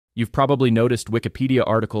You've probably noticed Wikipedia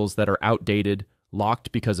articles that are outdated,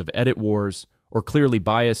 locked because of edit wars, or clearly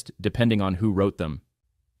biased depending on who wrote them.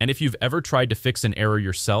 And if you've ever tried to fix an error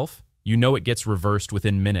yourself, you know it gets reversed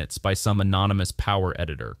within minutes by some anonymous power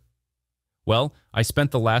editor. Well, I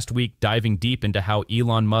spent the last week diving deep into how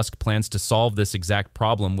Elon Musk plans to solve this exact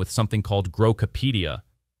problem with something called Grokipedia,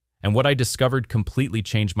 and what I discovered completely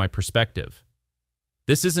changed my perspective.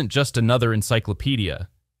 This isn't just another encyclopedia.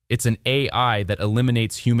 It's an AI that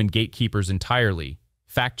eliminates human gatekeepers entirely,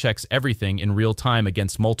 fact-checks everything in real time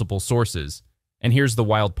against multiple sources, and here's the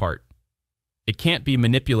wild part. It can't be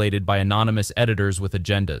manipulated by anonymous editors with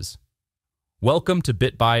agendas. Welcome to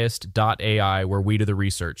Bitbiased.ai, where we do the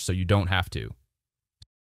research so you don't have to.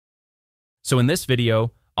 So in this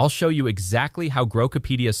video, I'll show you exactly how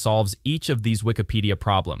Grokipedia solves each of these Wikipedia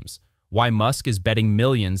problems, why Musk is betting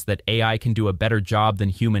millions that AI can do a better job than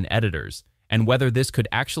human editors, and whether this could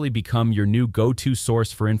actually become your new go-to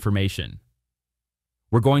source for information.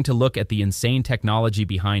 We're going to look at the insane technology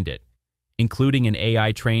behind it, including an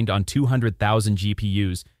AI trained on 200,000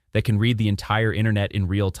 GPUs that can read the entire internet in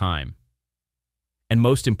real time. And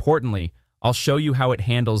most importantly, I'll show you how it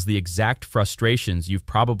handles the exact frustrations you've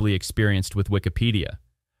probably experienced with Wikipedia.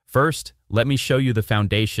 First, let me show you the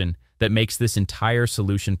foundation that makes this entire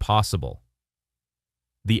solution possible.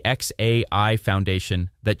 The XAI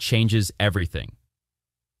Foundation that changes everything.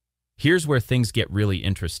 Here's where things get really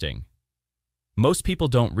interesting. Most people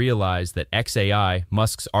don't realize that XAI,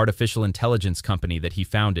 Musk's artificial intelligence company that he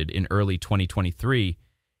founded in early 2023,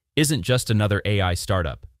 isn't just another AI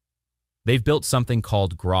startup. They've built something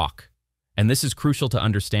called Grok, and this is crucial to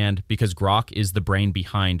understand because Grok is the brain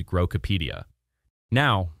behind Grokipedia.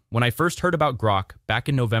 Now, when I first heard about Grok back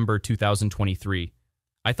in November 2023,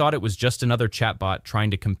 I thought it was just another chatbot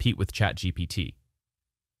trying to compete with ChatGPT.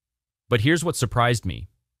 But here's what surprised me.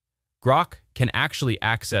 Grok can actually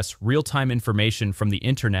access real-time information from the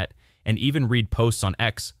internet and even read posts on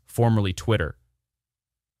X, formerly Twitter.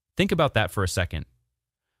 Think about that for a second.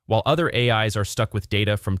 While other AIs are stuck with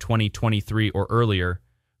data from 2023 or earlier,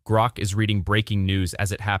 Grok is reading breaking news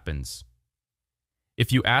as it happens.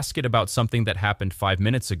 If you ask it about something that happened 5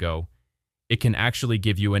 minutes ago, it can actually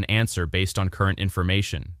give you an answer based on current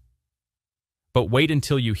information. But wait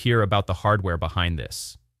until you hear about the hardware behind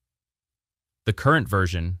this. The current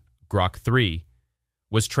version, Grok 3,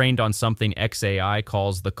 was trained on something XAI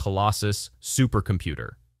calls the Colossus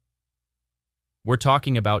supercomputer. We're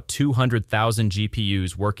talking about 200,000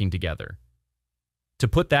 GPUs working together. To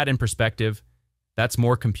put that in perspective, that's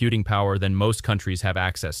more computing power than most countries have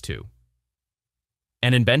access to.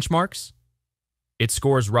 And in benchmarks, it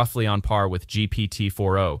scores roughly on par with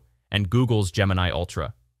GPT-4o and Google's Gemini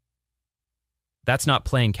Ultra. That's not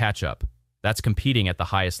playing catch-up. That's competing at the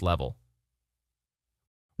highest level.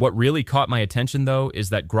 What really caught my attention, though, is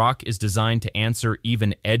that Grok is designed to answer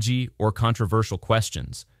even edgy or controversial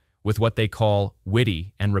questions with what they call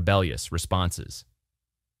witty and rebellious responses.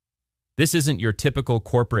 This isn't your typical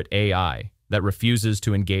corporate AI that refuses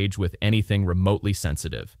to engage with anything remotely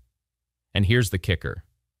sensitive. And here's the kicker.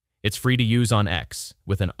 It's free to use on X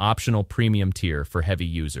with an optional premium tier for heavy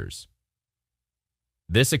users.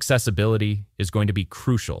 This accessibility is going to be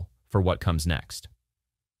crucial for what comes next.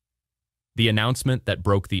 The announcement that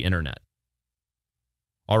broke the internet.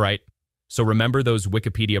 All right, so remember those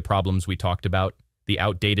Wikipedia problems we talked about? The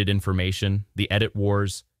outdated information, the edit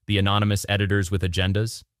wars, the anonymous editors with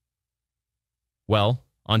agendas? Well,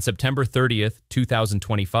 on September 30th,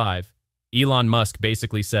 2025, Elon Musk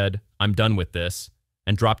basically said, "I'm done with this,"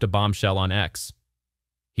 and dropped a bombshell on X.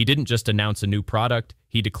 He didn't just announce a new product,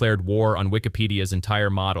 he declared war on Wikipedia's entire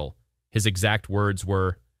model. His exact words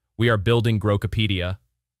were, "We are building Grokipedia.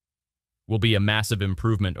 Will be a massive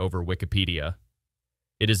improvement over Wikipedia.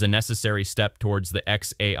 It is a necessary step towards the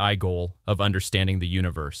XAI goal of understanding the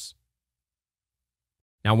universe."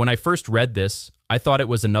 Now, when I first read this, I thought it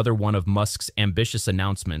was another one of Musk's ambitious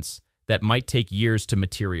announcements that might take years to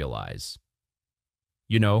materialize.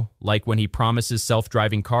 You know, like when he promises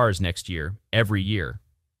self-driving cars next year, every year.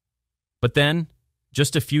 But then,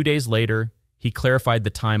 just a few days later, he clarified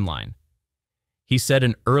the timeline. He said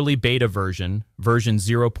an early beta version, version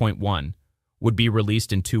 0.1, would be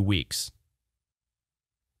released in 2 weeks.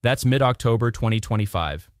 That's mid-October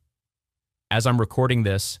 2025. As I'm recording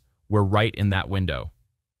this, we're right in that window.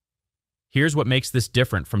 Here's what makes this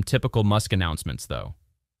different from typical Musk announcements, though.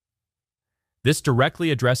 This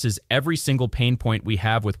directly addresses every single pain point we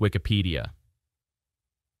have with Wikipedia.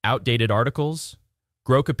 Outdated articles,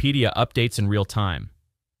 Grokipedia updates in real time.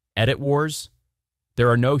 Edit wars, there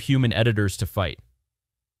are no human editors to fight.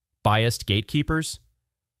 Biased gatekeepers,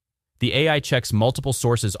 the AI checks multiple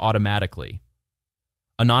sources automatically.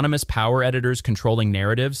 Anonymous power editors controlling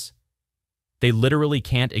narratives? They literally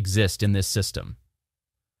can't exist in this system.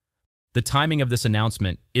 The timing of this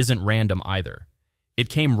announcement isn't random either. It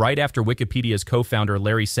came right after Wikipedia's co-founder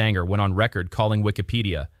Larry Sanger went on record calling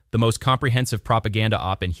Wikipedia the most comprehensive propaganda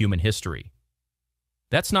op in human history.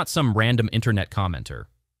 That's not some random internet commenter.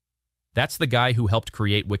 That's the guy who helped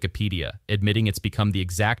create Wikipedia, admitting it's become the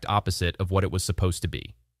exact opposite of what it was supposed to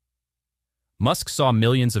be. Musk saw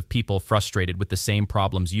millions of people frustrated with the same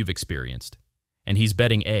problems you've experienced, and he's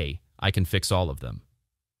betting I can fix all of them.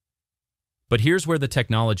 But here's where the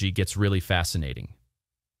technology gets really fascinating.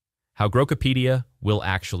 How Grokipedia will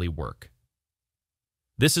actually work.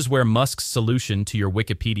 This is where Musk's solution to your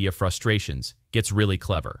Wikipedia frustrations gets really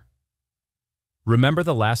clever. Remember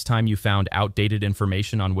the last time you found outdated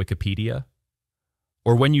information on Wikipedia?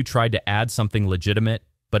 Or when you tried to add something legitimate,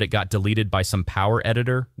 but it got deleted by some power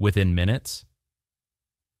editor within minutes?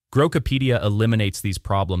 Grokipedia eliminates these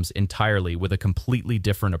problems entirely with a completely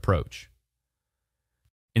different approach.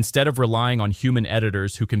 Instead of relying on human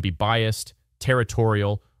editors who can be biased,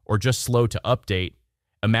 territorial, or just slow to update,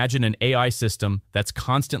 imagine an AI system that's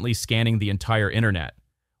constantly scanning the entire internet.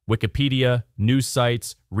 Wikipedia, news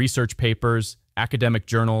sites, research papers, academic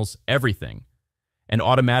journals, everything, and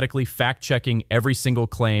automatically fact-checking every single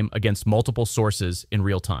claim against multiple sources in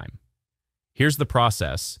real time. Here's the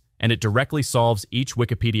process, and it directly solves each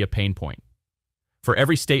Wikipedia pain point. For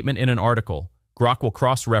every statement in an article, Grok will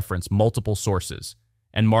cross-reference multiple sources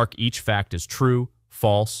and mark each fact as true,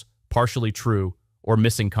 false, partially true, or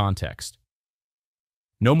missing context.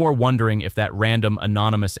 No more wondering if that random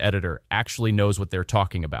anonymous editor actually knows what they're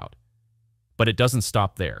talking about. But it doesn't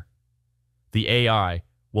stop there. The AI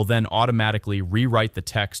will then automatically rewrite the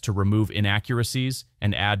text to remove inaccuracies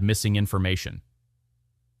and add missing information.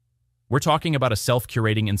 We're talking about a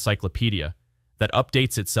self-curating encyclopedia that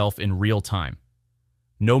updates itself in real time.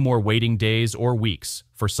 No more waiting days or weeks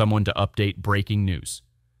for someone to update breaking news.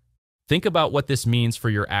 Think about what this means for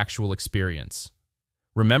your actual experience.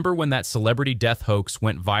 Remember when that celebrity death hoax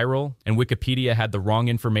went viral and Wikipedia had the wrong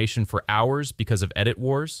information for hours because of edit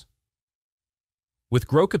wars? With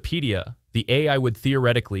Grokipedia, the AI would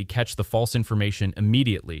theoretically catch the false information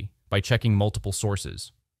immediately by checking multiple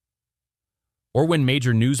sources. Or when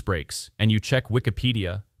major news breaks and you check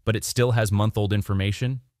Wikipedia, but it still has month-old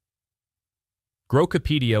information?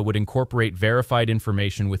 Grokipedia would incorporate verified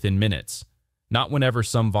information within minutes, not whenever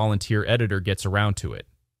some volunteer editor gets around to it.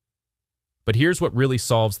 But here's what really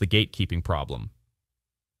solves the gatekeeping problem.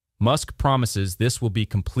 Musk promises this will be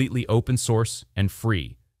completely open source and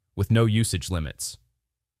free, with no usage limits.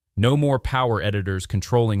 No more power editors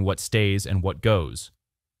controlling what stays and what goes.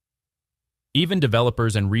 Even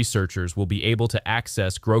developers and researchers will be able to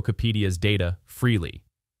access Grokipedia's data freely.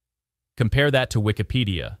 Compare that to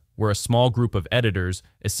Wikipedia, where a small group of editors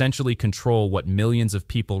essentially control what millions of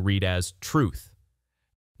people read as truth.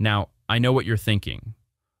 Now, I know what you're thinking.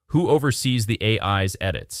 Who oversees the AI's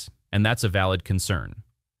edits? And that's a valid concern.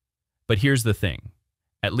 But here's the thing.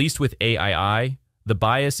 At least with AI, the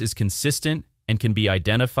bias is consistent and can be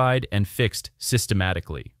identified and fixed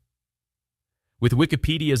systematically. With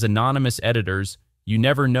Wikipedia's anonymous editors, you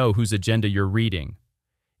never know whose agenda you're reading.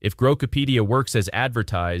 If Grokipedia works as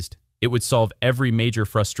advertised, it would solve every major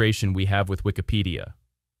frustration we have with Wikipedia.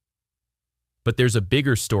 But there's a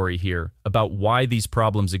bigger story here about why these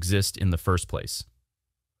problems exist in the first place.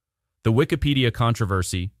 The Wikipedia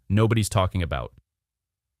controversy nobody's talking about.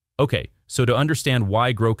 Okay, so to understand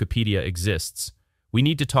why Grokipedia exists, we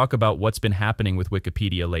need to talk about what's been happening with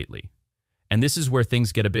Wikipedia lately. And this is where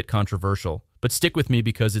things get a bit controversial, but stick with me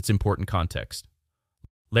because it's important context.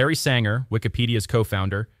 Larry Sanger, Wikipedia's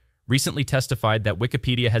co-founder, recently testified that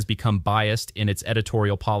Wikipedia has become biased in its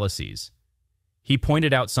editorial policies. He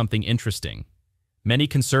pointed out something interesting. Many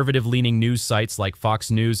conservative-leaning news sites like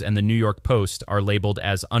Fox News and the New York Post are labeled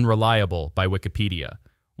as unreliable by Wikipedia,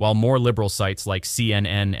 while more liberal sites like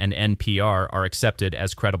CNN and NPR are accepted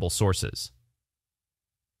as credible sources.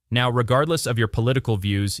 Now, regardless of your political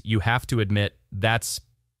views, you have to admit that's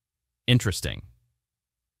interesting.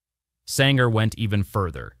 Sanger went even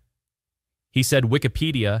further. He said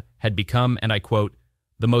Wikipedia had become, and I quote,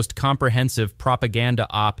 the most comprehensive propaganda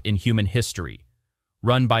op in human history,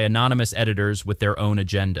 run by anonymous editors with their own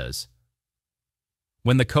agendas.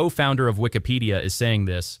 When the co-founder of Wikipedia is saying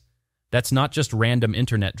this, that's not just random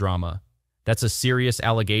internet drama. That's a serious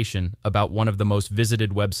allegation about one of the most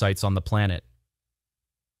visited websites on the planet.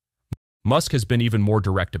 Musk has been even more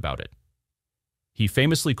direct about it. He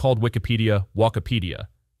famously called Wikipedia Walkipedia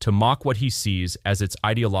to mock what he sees as its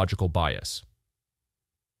ideological bias.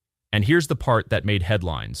 And here's the part that made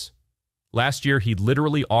headlines. Last year, he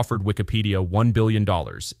literally offered Wikipedia $1 billion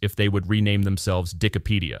if they would rename themselves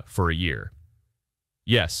Dickopedia for a year.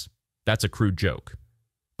 Yes, that's a crude joke,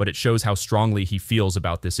 but it shows how strongly he feels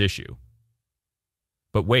about this issue.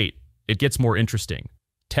 But wait, it gets more interesting.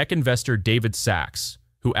 Tech investor David Sachs,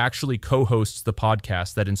 who actually co-hosts the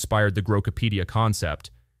podcast that inspired the Grokipedia concept,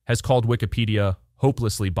 has called Wikipedia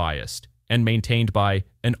hopelessly biased and maintained by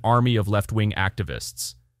an army of left-wing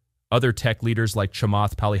activists. Other tech leaders like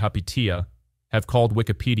Chamath Palihapitiya have called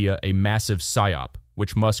Wikipedia a massive psyop,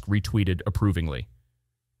 which Musk retweeted approvingly.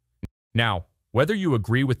 Now, whether you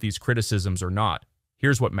agree with these criticisms or not,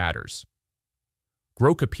 here's what matters.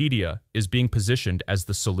 Grokipedia is being positioned as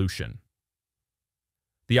the solution.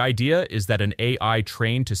 The idea is that an AI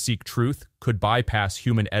trained to seek truth could bypass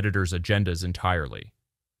human editors' agendas entirely.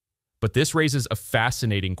 But this raises a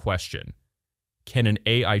fascinating question. Can an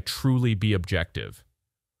AI truly be objective?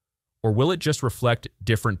 Or will it just reflect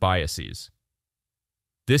different biases?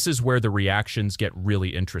 This is where the reactions get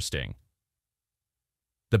really interesting.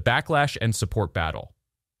 The backlash and support battle.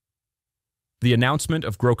 The announcement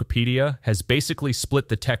of Grokipedia has basically split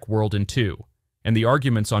the tech world in two, and the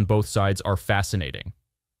arguments on both sides are fascinating.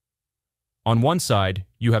 On one side,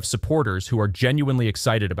 you have supporters who are genuinely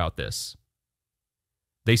excited about this.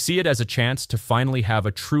 They see it as a chance to finally have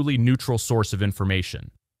a truly neutral source of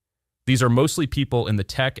information. These are mostly people in the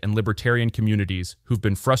tech and libertarian communities who've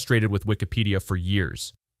been frustrated with Wikipedia for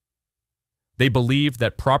years. They believe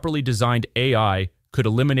that properly designed AI could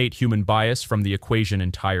eliminate human bias from the equation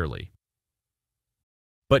entirely.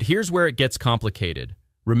 But here's where it gets complicated.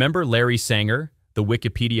 Remember Larry Sanger, the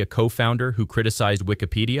Wikipedia co-founder who criticized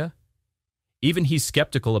Wikipedia? Even he's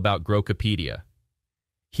skeptical about Grokipedia.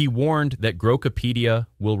 He warned that Grokipedia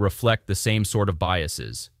will reflect the same sort of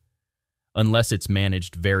biases, unless it's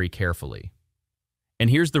managed very carefully. And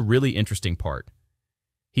here's the really interesting part.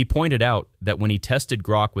 He pointed out that when he tested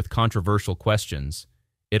Grok with controversial questions,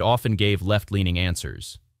 it often gave left-leaning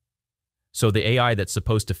answers. So the AI that's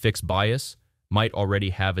supposed to fix bias might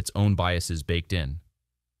already have its own biases baked in.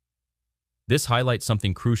 This highlights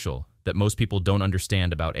something crucial that most people don't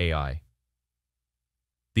understand about AI.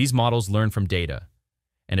 These models learn from data,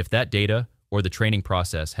 and if that data or the training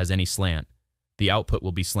process has any slant, the output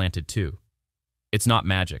will be slanted too. It's not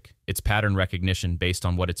magic, it's pattern recognition based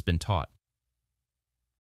on what it's been taught.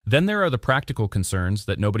 Then there are the practical concerns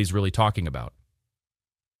that nobody's really talking about.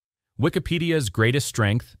 Wikipedia's greatest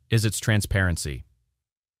strength is its transparency.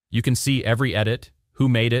 You can see every edit, who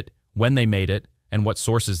made it, when they made it, and what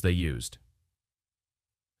sources they used.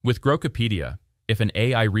 With Grokipedia, if an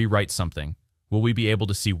AI rewrites something, will we be able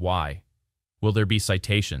to see why? Will there be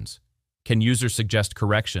citations? Can users suggest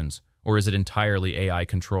corrections, or is it entirely AI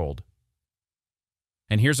controlled?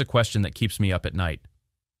 And here's a question that keeps me up at night.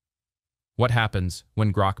 What happens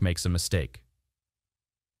when Grok makes a mistake?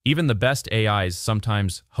 Even the best AIs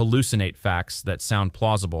sometimes hallucinate facts that sound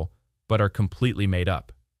plausible, but are completely made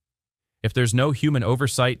up. If there's no human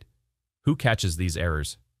oversight, who catches these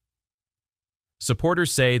errors?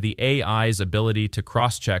 Supporters say the AI's ability to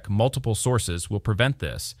cross-check multiple sources will prevent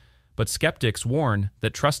this, but skeptics warn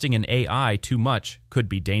that trusting an AI too much could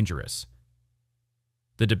be dangerous.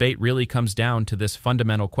 The debate really comes down to this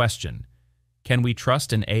fundamental question: can we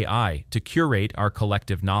trust an AI to curate our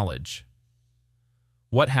collective knowledge?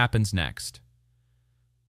 What happens next?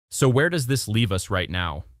 So where does this leave us right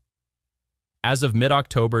now? As of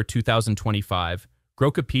mid-October 2025,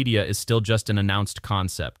 Grokipedia is still just an announced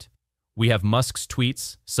concept. We have Musk's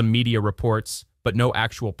tweets, some media reports, but no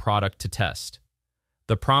actual product to test.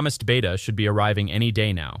 The promised beta should be arriving any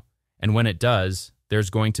day now, and when it does, there's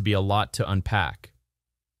going to be a lot to unpack.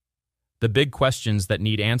 The big questions that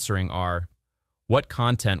need answering are: what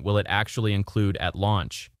content will it actually include at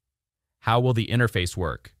launch? How will the interface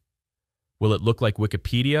work? Will it look like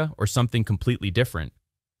Wikipedia or something completely different?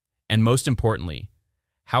 And most importantly,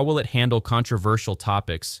 how will it handle controversial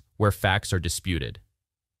topics where facts are disputed?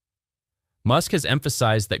 Musk has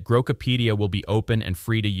emphasized that Grokipedia will be open and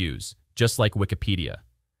free to use, just like Wikipedia.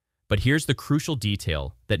 But here's the crucial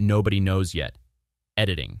detail that nobody knows yet: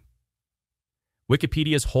 editing.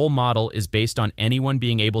 Wikipedia's whole model is based on anyone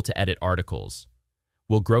being able to edit articles.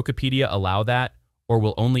 Will Grokipedia allow that, or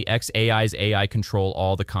will only xAI's AI control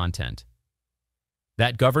all the content?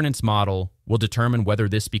 That governance model will determine whether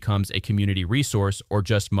this becomes a community resource or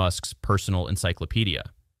just Musk's personal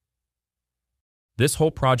encyclopedia. This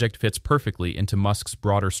whole project fits perfectly into Musk's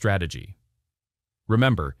broader strategy.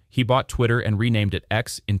 Remember, he bought Twitter and renamed it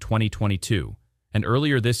X in 2022, and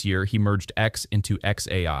earlier this year he merged X into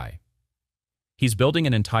xAI. He's building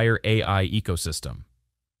an entire AI ecosystem.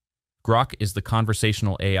 Grok is the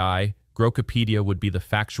conversational AI Grokipedia would be the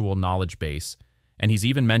factual knowledge base, and he's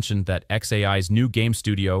even mentioned that xAI's new game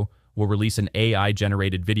studio will release an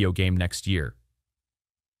AI-generated video game next year.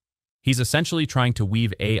 He's essentially trying to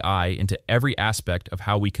weave AI into every aspect of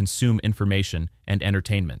how we consume information and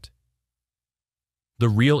entertainment. The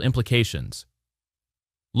real implications.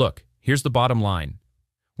 Look, here's the bottom line.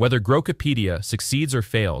 Whether Grokipedia succeeds or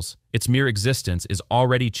fails, its mere existence is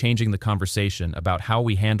already changing the conversation about how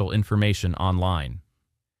we handle information online.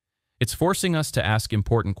 It's forcing us to ask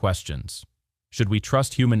important questions. Should we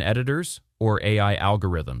trust human editors or AI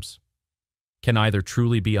algorithms? Can either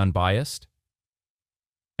truly be unbiased?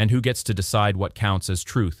 And who gets to decide what counts as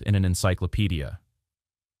truth in an encyclopedia?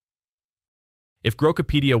 If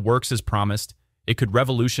Grokipedia works as promised, it could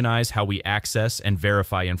revolutionize how we access and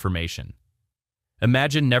verify information.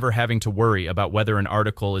 Imagine never having to worry about whether an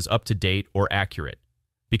article is up to date or accurate,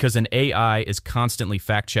 because an AI is constantly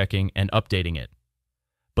fact-checking and updating it.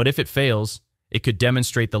 But if it fails, it could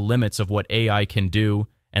demonstrate the limits of what AI can do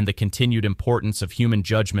and the continued importance of human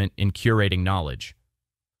judgment in curating knowledge.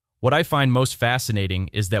 What I find most fascinating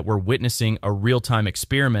is that we're witnessing a real-time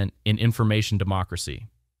experiment in information democracy.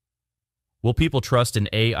 Will people trust an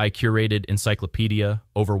AI-curated encyclopedia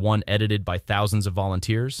over one edited by thousands of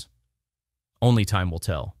volunteers? Only time will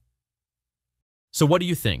tell. So what do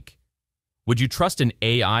you think? Would you trust an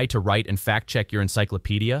AI to write and fact-check your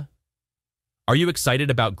encyclopedia? Are you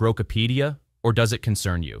excited about Grokipedia, or does it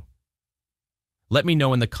concern you? Let me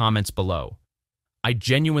know in the comments below. I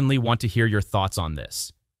genuinely want to hear your thoughts on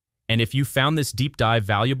this. And if you found this deep dive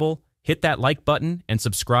valuable, hit that like button and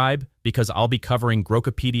subscribe because I'll be covering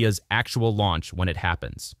Grokipedia's actual launch when it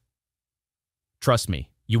happens. Trust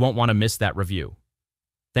me, you won't want to miss that review.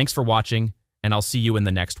 Thanks for watching, and I'll see you in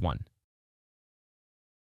the next one.